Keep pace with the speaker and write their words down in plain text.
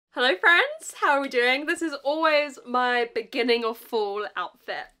Hello friends, how are we doing? This is always my beginning of fall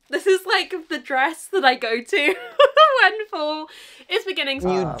outfit. This is like the dress that I go to when fall is beginning.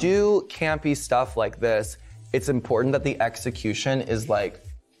 When you do campy stuff like this, it's important that the execution is like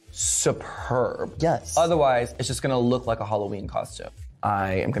superb. Yes. Otherwise, it's just gonna look like a Halloween costume.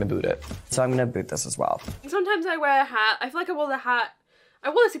 I am gonna boot it. So I'm gonna boot this as well. Sometimes I wear a hat. I feel like I wore the hat. I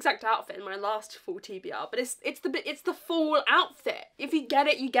wore this exact outfit in my last Fall TBR, but it's the fall outfit. If you get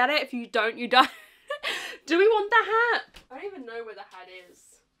it, you get it. If you don't, you don't. Do we want the hat? I don't even know where the hat is.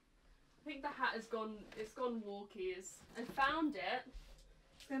 I think the hat has gone. It's gone walkies. I found it.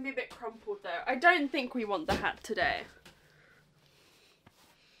 It's gonna be a bit crumpled though. I don't think we want the hat today.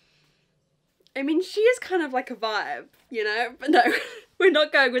 I mean, she is kind of like a vibe, you know? But no, we're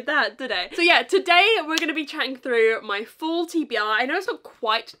not going with that today. So yeah, today we're going to be chatting through my Fall TBR. I know it's not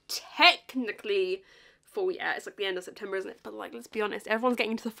quite technically fall yet. It's like the end of September, isn't it? But like, let's be honest, everyone's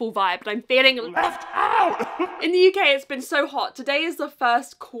getting into the fall vibe, but I'm feeling left out. In the UK, it's been so hot. Today is the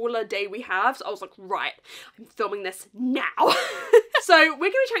first cooler day we have, so I was like, right, I'm filming this now. So we're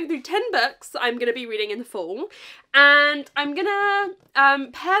going to be chatting through 10 books that I'm going to be reading in the fall, and I'm going to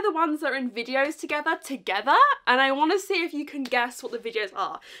pair the ones that are in videos together, and I want to see if you can guess what the videos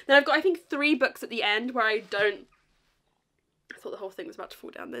are. Then I've got, I think, 3 books at the end where I thought the whole thing was about to fall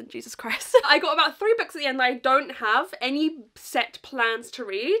down then, Jesus Christ. I got about 3 books at the end that I don't have any set plans to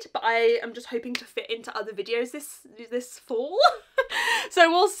read, but I am just hoping to fit into other videos this fall. So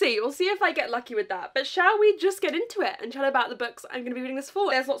we'll see if I get lucky with that. But shall we just get into it and chat about the books I'm going to be reading this fall?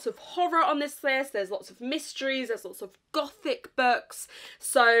 There's lots of horror on this list, there's lots of mysteries, there's lots of gothic books,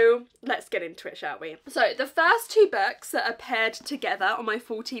 so let's get into it, shall we? So the first 2 books that are paired together on my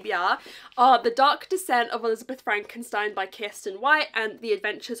Fall TBR are The Dark Descent of Elizabeth Frankenstein by Kirsten White and The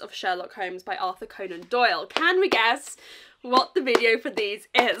Adventures of Sherlock Holmes by Arthur Conan Doyle. Can we guess what the video for these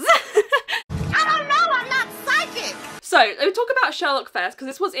is? I don't know, I'm not psychic! So, let me talk about Sherlock first, because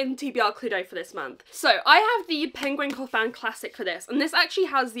this was in TBR Cluedo for this month. So, I have the Penguin Fan Classic for this, and this actually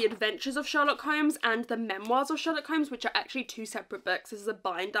has The Adventures of Sherlock Holmes and The Memoirs of Sherlock Holmes, which are actually 2 separate books. This is a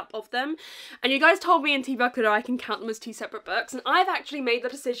bind-up of them. And you guys told me in TBR Cluedo I can count them as 2 separate books, and I've actually made the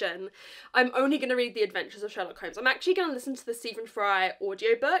decision I'm only going to read The Adventures of Sherlock Holmes. I'm actually going to listen to the Stephen Fry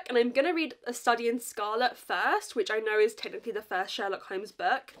audiobook, and I'm going to read A Study in Scarlet first, which I know is technically the first Sherlock Holmes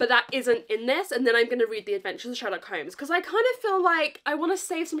book, but that isn't in this, and then I'm going to read The Adventures of Sherlock Holmes, because I kind of feel like I want to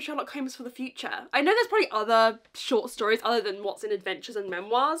save some Sherlock Holmes for the future. I know there's probably other short stories other than what's in Adventures and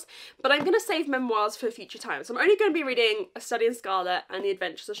Memoirs, but I'm going to save Memoirs for future time. So I'm only going to be reading A Study in Scarlet and The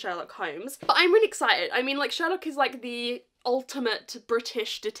Adventures of Sherlock Holmes. But I'm really excited. I mean, like, Sherlock is like the ultimate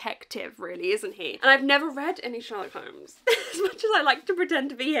British detective, really, isn't he? And I've never read any Sherlock Holmes. As much as I like to pretend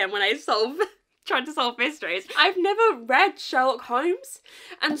to be him when I trying to solve mysteries, I've never read Sherlock Holmes,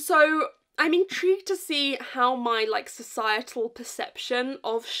 and so I'm intrigued to see how my like societal perception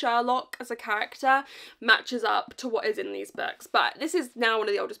of Sherlock as a character matches up to what is in these books. But this is now one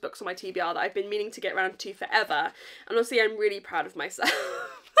of the oldest books on my TBR that I've been meaning to get around to forever, and honestly I'm really proud of myself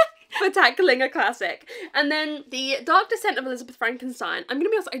for tackling a classic. And then The Dark Descent of Elizabeth Frankenstein. I'm gonna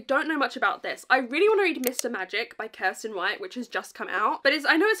be honest, I don't know much about this. I really want to read Mr. Magic by Kirsten White, which has just come out, but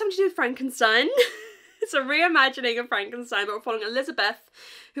I know it's something to do with Frankenstein. It's a reimagining of Frankenstein, but we're following Elizabeth,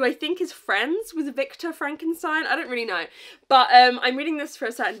 who I think is friends with Victor Frankenstein. I don't really know. But I'm reading this for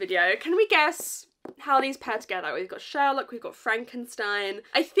a certain video. Can we guess how these pair together? We've got Sherlock, we've got Frankenstein.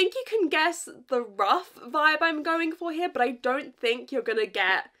 I think you can guess the rough vibe I'm going for here, but I don't think you're gonna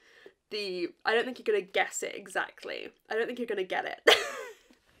get I don't think you're gonna guess it exactly. I don't think you're gonna get it.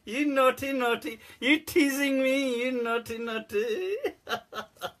 You naughty, naughty. You teasing me, you naughty, naughty.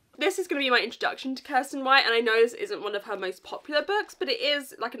 This is going to be my introduction to Kirsten White, and I know this isn't one of her most popular books, but it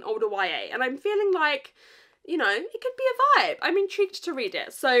is like an older YA, and I'm feeling like, you know, it could be a vibe. I'm intrigued to read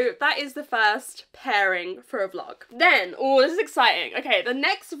it. So that is the first pairing for a vlog. Then, oh, this is exciting. Okay, the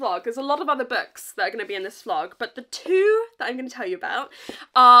next vlog, there's a lot of other books that are going to be in this vlog, but the 2 that I'm going to tell you about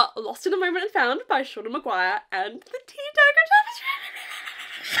are Lost in a Moment and Found by Shauna Maguire and The Tea Dagger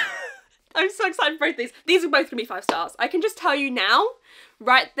Tapestry. I'm so excited for both of these. These are both going to be 5 stars. I can just tell you now,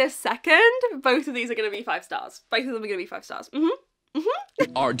 right this second, both of these are going to be 5 stars. Both of them are going to be 5 stars.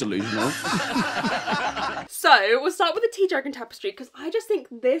 Are delusional. So we'll start with the Tea Dragon Tapestry, because I just think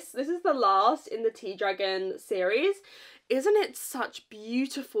this is the last in the Tea Dragon series. Isn't it such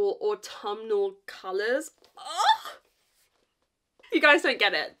beautiful autumnal colours? Oh! You guys don't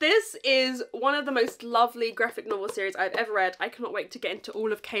get it. This is one of the most lovely graphic novel series I've ever read. I cannot wait to get into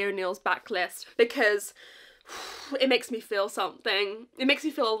all of Kay O'Neill's backlist, because it makes me feel something. It makes me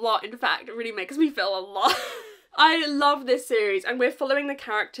feel a lot, in fact. It really makes me feel a lot. I love this series, and we're following the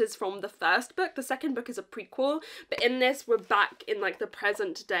characters from the first book. The second book is a prequel, but in this we're back in like the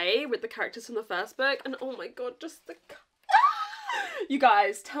present day with the characters from the first book, and oh my god, just the you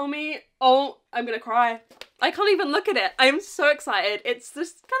guys, tell me, oh, I'm gonna cry. I can't even look at it. I am so excited. It's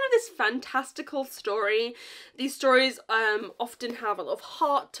just kind of this fantastical story. These stories often have a lot of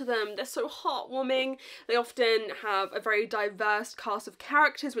heart to them. They're so heartwarming. They often have a very diverse cast of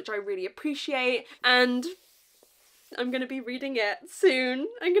characters, which I really appreciate. And I'm gonna be reading it soon.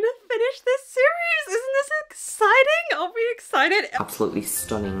 I'm gonna finish this series. Isn't this exciting? Aren't we excited? Absolutely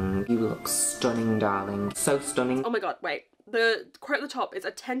stunning. You look stunning, darling. So stunning. Oh my god, wait. The quote at the top is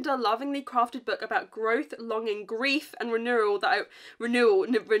a tender, lovingly crafted book about growth, longing, grief, and renewal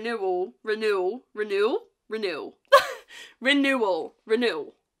renewal.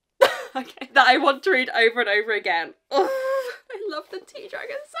 Okay, that I want to read over and over again. Ugh, I love the Tea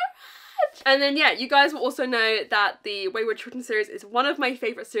Dragon so much. And then yeah, you guys will also know that the Wayward Children series is one of my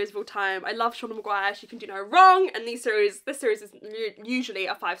favourite series of all time. I love Shauna Maguire, she can do no wrong, and this series is usually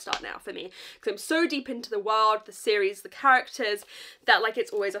a 5-star now for me, because I'm so deep into the world, the series, the characters, that like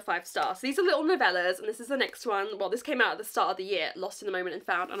it's always a 5-star. So these are little novellas, and this is the next one. Well, this came out at the start of the year, Lost in the Moment and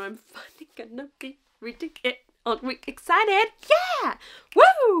Found, and I'm finally gonna be reading it. Aren't we excited? Yeah!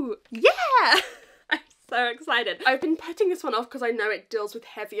 Woo! Yeah! I'm so excited. I've been putting this one off because I know it deals with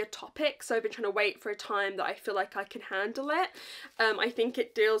heavier topics, so I've been trying to wait for a time that I feel like I can handle it. I think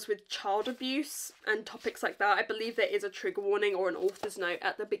it deals with child abuse and topics like that. I believe there is a trigger warning or an author's note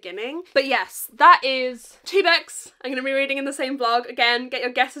at the beginning. But yes, that is 2 books I'm going to be reading in the same vlog. Again, get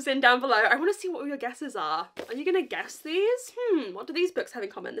your guesses in down below. I want to see what all your guesses are. Are you going to guess these? What do these books have in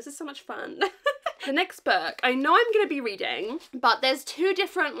common? This is so much fun. The next book I know I'm going to be reading, but there's 2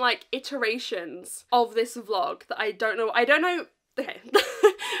 different like iterations of this vlog that I don't know. Okay.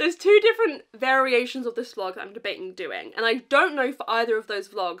 There's 2 different variations of this vlog that I'm debating doing, and I don't know for either of those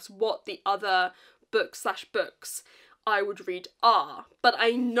vlogs what the other books I would read are, but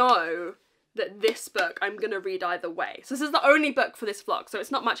I know that this book I'm gonna read either way. So this is the only book for this vlog, so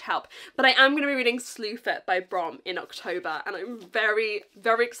it's not much help, but I am gonna be reading Sleuth It by Brom in October, and I'm very,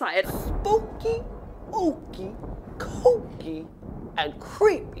 very excited. Spooky, ooky, kooky, and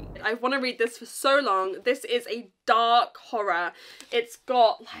creepy. I want to read this for so long. This is a dark horror. It's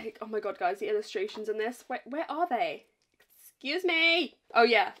got like, oh my god guys, the illustrations in this. Wait, where are they? Excuse me. Oh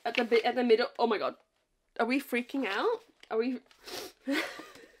yeah, at the middle. Oh my god. Are we freaking out? Are we?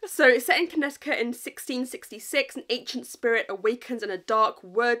 So it's set in Connecticut in 1666. An ancient spirit awakens in a dark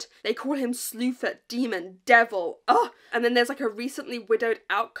wood. They call him Sleuth, demon, devil. Oh, and then there's like a recently widowed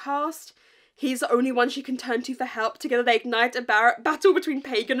outcast. He's the only one she can turn to for help. Together they ignite a battle between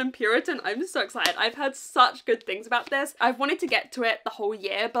pagan and Puritan. I'm so excited. I've heard such good things about this. I've wanted to get to it the whole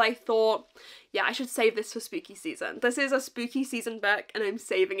year, but I thought, yeah, I should save this for spooky season. This is a spooky season book, and I'm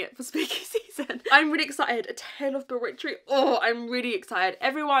saving it for spooky season. I'm really excited. A Tale of Bewitchery. Oh, I'm really excited.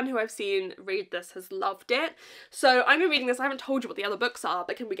 Everyone who I've seen read this has loved it. So I'm reading this. I haven't told you what the other books are,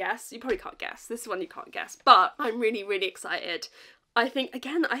 but can we guess? You probably can't guess. This is one you can't guess, but I'm really, really excited. I think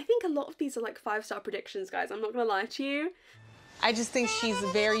a lot of these are like 5-star predictions, guys. I'm not gonna lie to you. I just think she's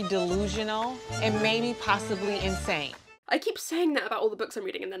very delusional and maybe possibly insane. I keep saying that about all the books I'm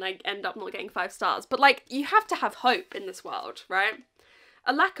reading, and then I end up not getting 5 stars. But like, you have to have hope in this world, right?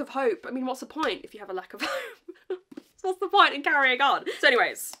 A lack of hope. I mean, what's the point if you have a lack of hope? What's the point in carrying on? So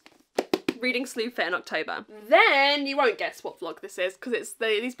anyways, reading Sleuth It in October. Then you won't guess what vlog this is, because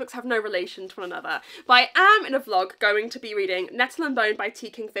these books have no relation to one another. But I am in a vlog going to be reading Nettle and Bone by T.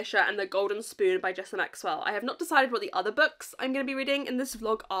 Kingfisher and The Golden Spoon by Jessa Maxwell. I have not decided what the other books I'm going to be reading in this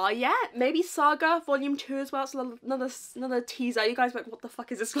vlog are yet. Maybe Saga Volume 2 as well. It's another teaser. You guys are like, what the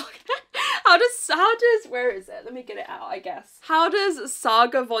fuck is this vlog? How does, where is it? Let me get it out, I guess. How does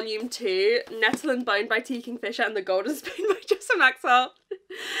Saga Volume 2, Nettle and Bone by T. Kingfisher and The Golden Spoon by Jessa Maxwell,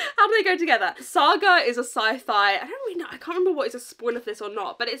 how do they go together? Saga is a sci-fi, I don't really know, I can't remember what is a spoiler for this or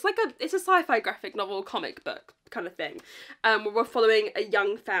not, but it's like it's a sci-fi graphic novel comic book kind of thing. Where we're following a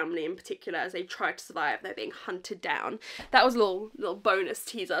young family in particular as they try to survive. They're being hunted down. That was a little bonus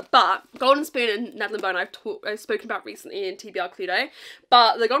teaser. But Golden Spoon and Nettle and Bone I've spoken about recently in TBR Cluedo.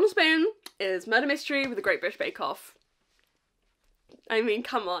 But The Golden Spoon is murder mystery with a Great British Bake Off. I mean,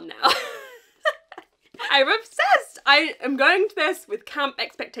 come on now. I'm obsessed. I am going to this with camp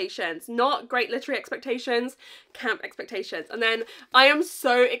expectations, not great literary expectations, camp expectations. And then I am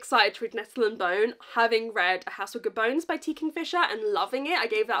so excited to read Nettle and Bone, having read A House with Good Bones by T. Kingfisher and loving it. I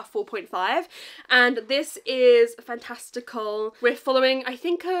gave that a 4.5. And this is fantastical. We're following, I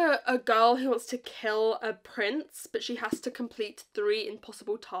think, a girl who wants to kill a prince, but she has to complete 3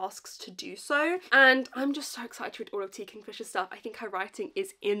 impossible tasks to do so. And I'm just so excited to read all of T. Kingfisher's stuff. I think her writing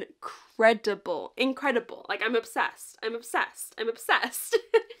is incredible. Incredible. Like, I'm obsessed. I'm obsessed. I'm obsessed.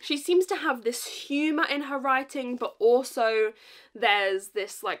 She seems to have this humour in her writing, but also there's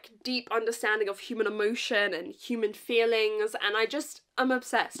this like deep understanding of human emotion and human feelings, and I'm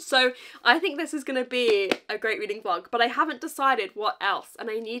obsessed. So I think this is going to be a great reading vlog, but I haven't decided what else, and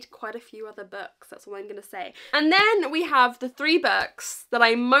I need quite a few other books. That's all I'm going to say. And then we have the 3 books that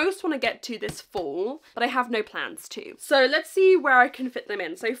I most want to get to this fall, but I have no plans to. So let's see where I can fit them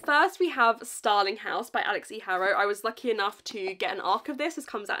in. So first we have Starling House by Alex E. Harrow. I was lucky enough to get an arc of this. This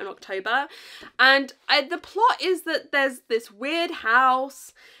comes out in October. And the plot is that there's this weird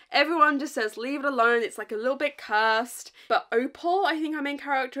house. Everyone just says leave it alone, it's like a little bit cursed, but Opal, I think our main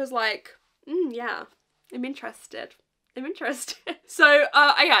character, is like, yeah, I'm interested. So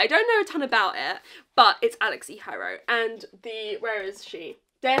yeah, I don't know a ton about it, but it's Alex E. Harrow, and where is she?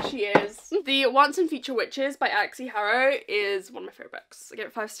 There she is. The Once and Future Witches by Alex E. Harrow is one of my favourite books. I give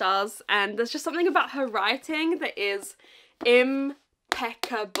it 5 stars, and there's just something about her writing that is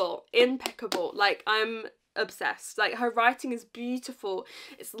impeccable. Like, I'm obsessed. Like, her writing is beautiful,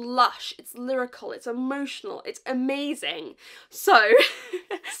 it's lush, it's lyrical, it's emotional, it's amazing. So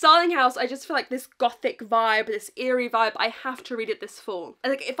Starling House, I just feel like this gothic vibe, this eerie vibe, I have to read it this fall.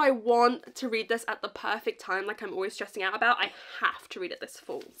 Like, if I want to read this at the perfect time, like I'm always stressing out about, I have to read it this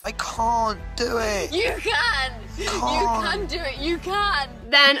fall. I can't do it. You can! You can do it, you can!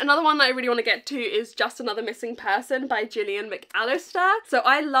 Then another one that I really want to get to is Just Another Missing Person by Gillian McAllister. So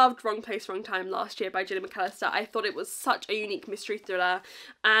I loved Wrong Place, Wrong Time last year by Gillian McAllister. I thought it was such a unique mystery thriller,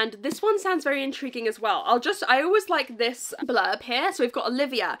 and this one sounds very intriguing as well. I always like this blurb here. So we've got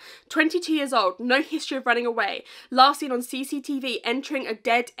Olivia, 22 years old, no history of running away, last seen on CCTV entering a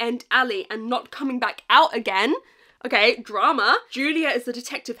dead-end alley and not coming back out again. Okay, drama. Julia is the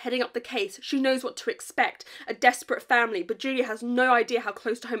detective heading up the case. She knows what to expect. A desperate family, but Julia has no idea how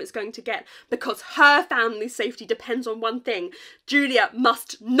close to home it's going to get because her family's safety depends on one thing. Julia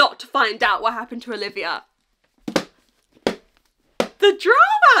must not find out what happened to Olivia. The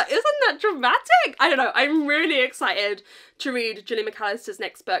drama! Isn't that dramatic? I don't know. I'm really excited to read Gillian McAllister's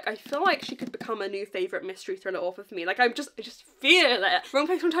next book. I feel like she could become a new favourite mystery thriller author for me. Like, I just feel it. Wrong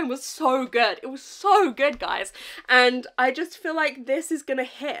Place, Wrong Time was so good. It was so good, guys. And I just feel like this is gonna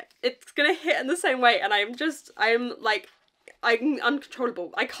hit. It's gonna hit in the same way, and I'm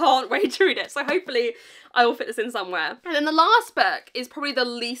uncontrollable. I can't wait to read it. So hopefully I will fit this in somewhere. And then the last book is probably the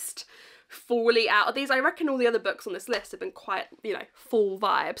least fully out of these. I reckon all the other books on this list have been quite, you know, fall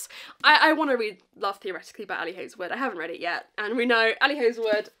vibes. I want to read Love Theoretically by Ali Hazelwood. I haven't read it yet, and we know Ali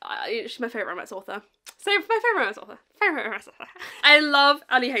Hazelwood, she's my favourite romance author. So my favourite romance author. I love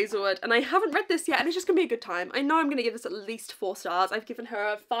Ali Hazelwood, and I haven't read this yet, and it's just gonna be a good time. I know I'm gonna give this at least 4 stars. I've given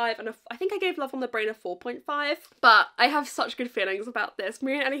her a 5, and I think I gave Love on the Brain a 4.5, but I have such good feelings about this.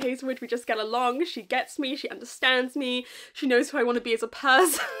 Me and Ali Hazelwood, we just get along. She gets me, she understands me, she knows who I want to be as a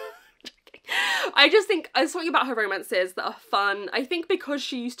person. I just think there's something about her romances that are fun. I think because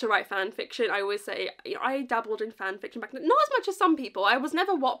she used to write fan fiction, I always say, you know, I dabbled in fan fiction back then. Not as much as some people. I was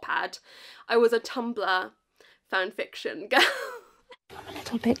never Wattpad. I was a Tumblr fan fiction girl. I'm a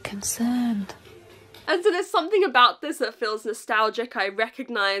little bit concerned. And so there's something about this that feels nostalgic. I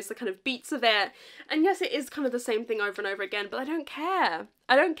recognise the kind of beats of it. And yes, it is kind of the same thing over and over again, but I don't care.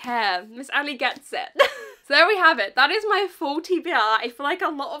 I don't care. Miss Ali gets it. So there we have it. That is my fall TBR. I feel like a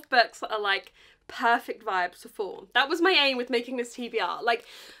lot of books that are like perfect vibes for fall. That was my aim with making this TBR. Like,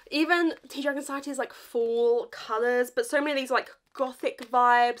 even Tea Dragon Society is like fall colours, but so many of these like gothic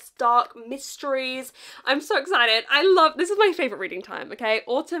vibes, dark mysteries. I'm so excited. This is my favourite reading time, okay?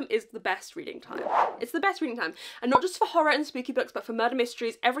 Autumn is the best reading time. It's the best reading time. And not just for horror and spooky books, but for murder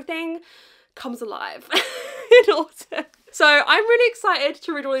mysteries. Everything comes alive in autumn. So I'm really excited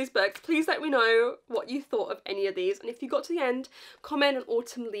to read all these books. Please let me know what you thought of any of these. And if you got to the end, comment an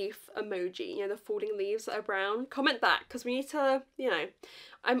autumn leaf emoji, you know, the falling leaves that are brown. Comment that, because we need to, you know,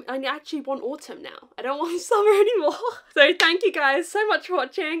 I actually want autumn now. I don't want summer anymore. So thank you guys so much for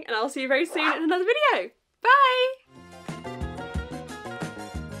watching, and I'll see you very soon in another video. Bye!